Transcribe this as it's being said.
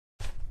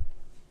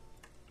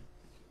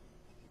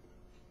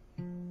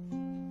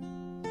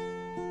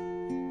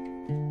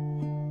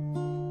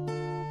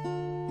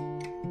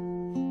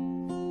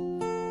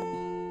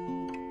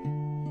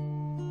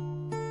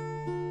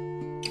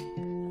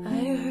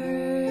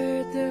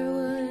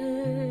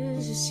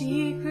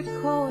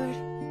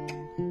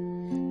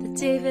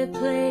David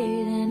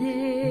played and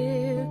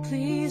it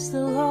pleased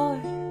the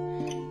Lord,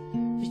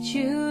 but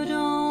you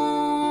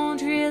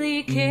don't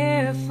really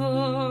care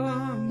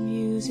for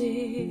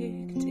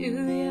music,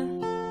 do ya?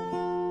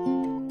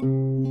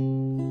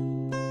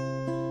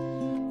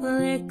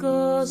 Well, it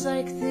goes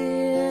like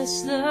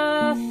this: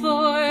 the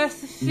fourth,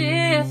 the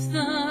fifth,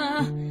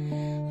 the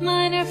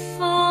minor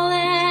fall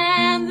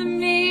and the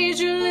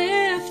major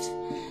lift,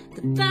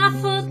 the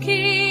baffled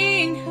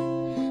king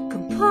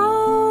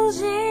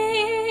composing.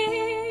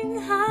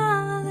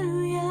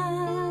 Hallelujah,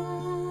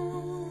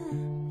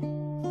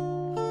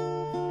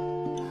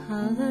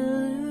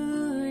 hallelujah,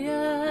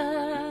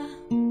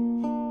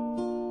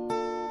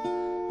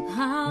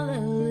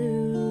 hallelujah,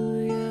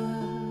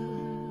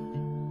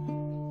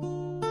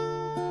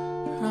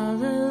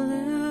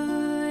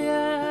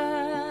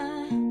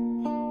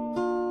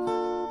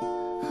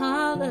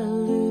 hallelujah.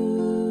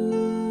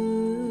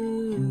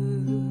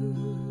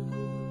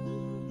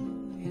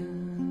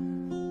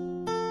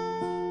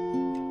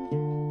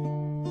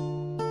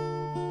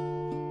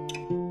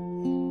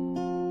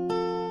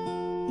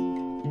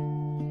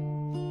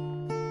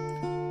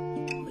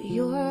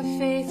 Your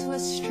faith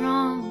was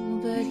strong,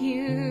 but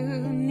you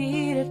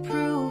needed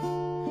proof.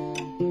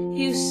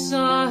 You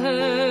saw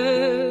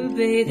her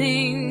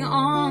bathing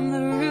on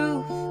the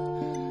roof,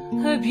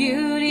 her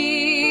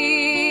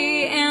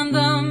beauty and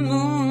the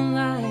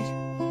moonlight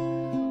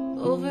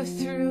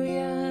overthrew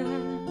ya.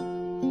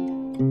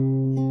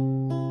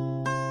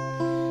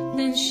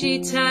 Then she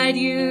tied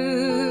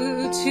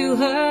you to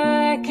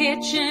her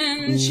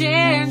kitchen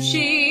chair, and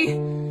she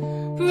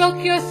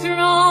broke your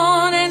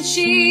throne, and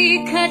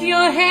she cut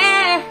your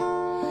hair,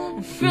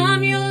 and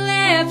from your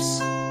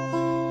lips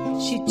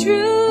she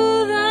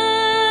drew the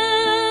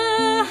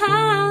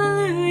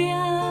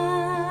hallelujah,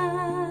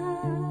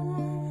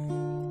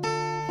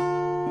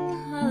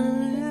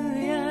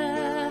 hallelujah,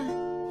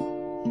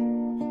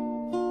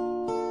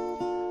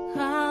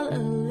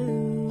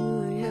 hallelujah,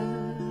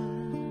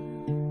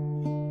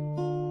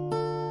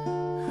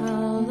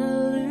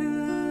 hallelujah,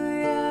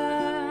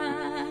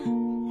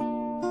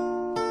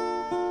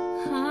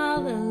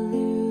 hallelujah.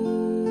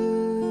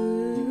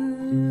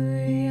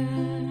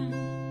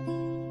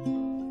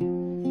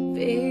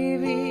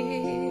 Baby,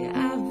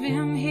 I've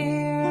been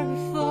here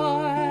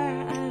before.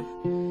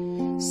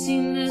 I've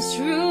seen this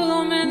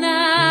room and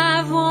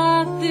I've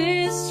walked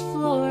this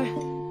floor.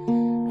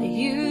 I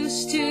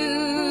used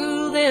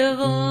to live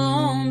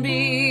alone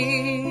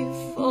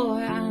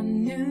before I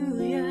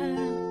knew ya.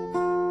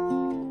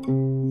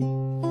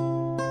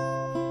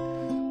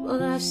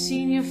 Well, I've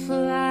seen your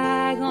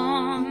flag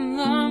on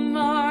the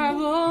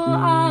marble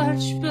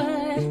arch,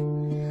 but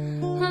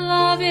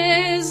love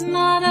is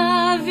not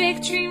a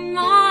victory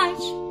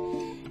march.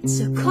 It's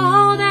a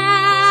cold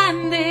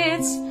and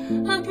it's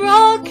a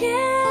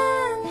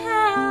broken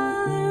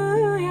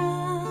hallelujah,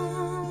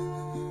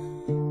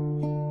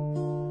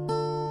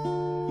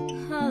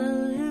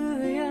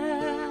 hallelujah,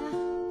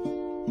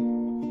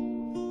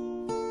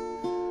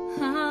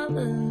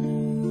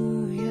 hallelujah,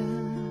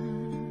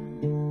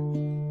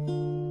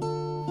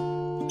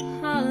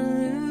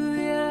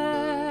 hallelujah,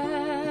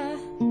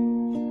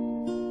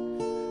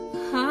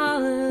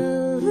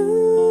 hallelujah.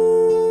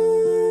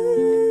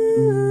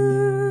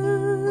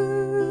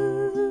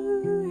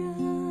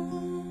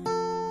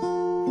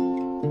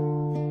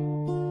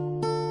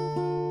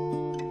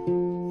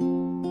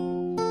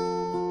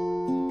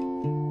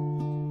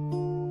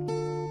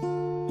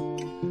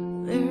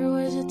 There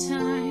was a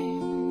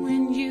time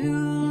when you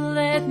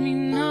let me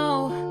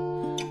know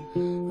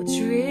what's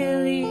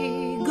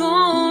really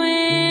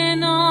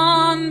going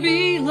on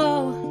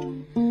below,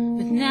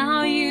 but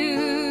now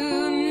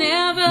you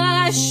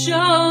never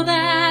show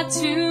that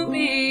to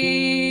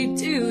me,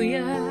 do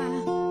ya?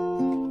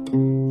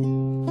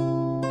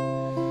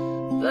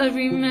 But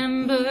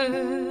remember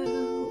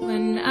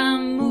when I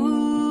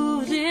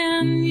moved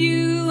in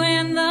you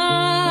and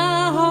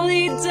the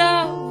holy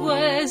dove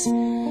was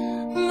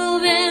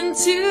moving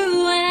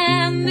too,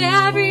 and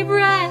every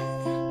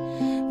breath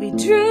we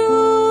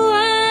drew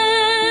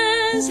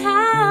was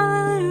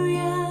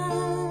hallelujah,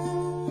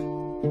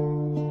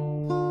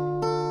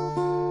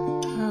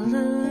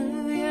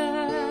 hallelujah,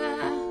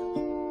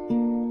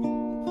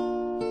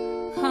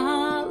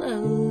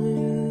 hallelujah,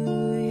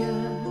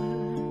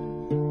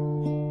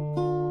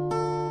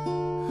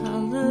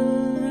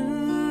 hallelujah,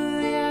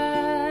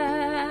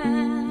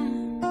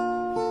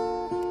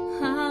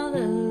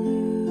 hallelujah.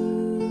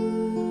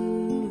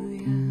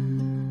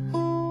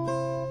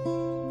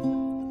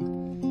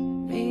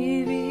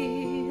 Maybe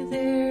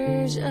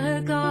there's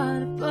a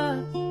God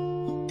above,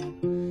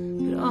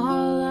 but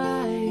all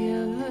I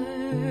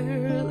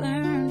ever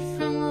learned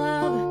from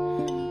love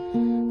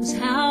was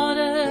how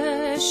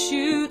to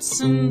shoot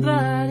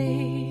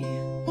somebody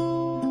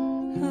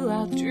who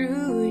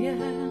outdrew ya.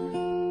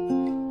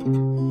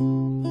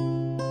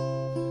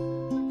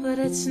 But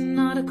it's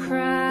not a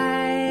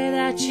cry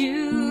that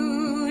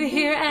you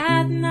hear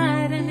at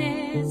night, and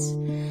it's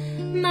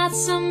not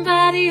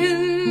somebody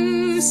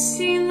who's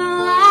seen the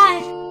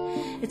light.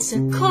 It's a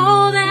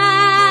cold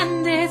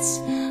and it's hearts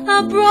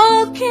are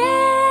broken.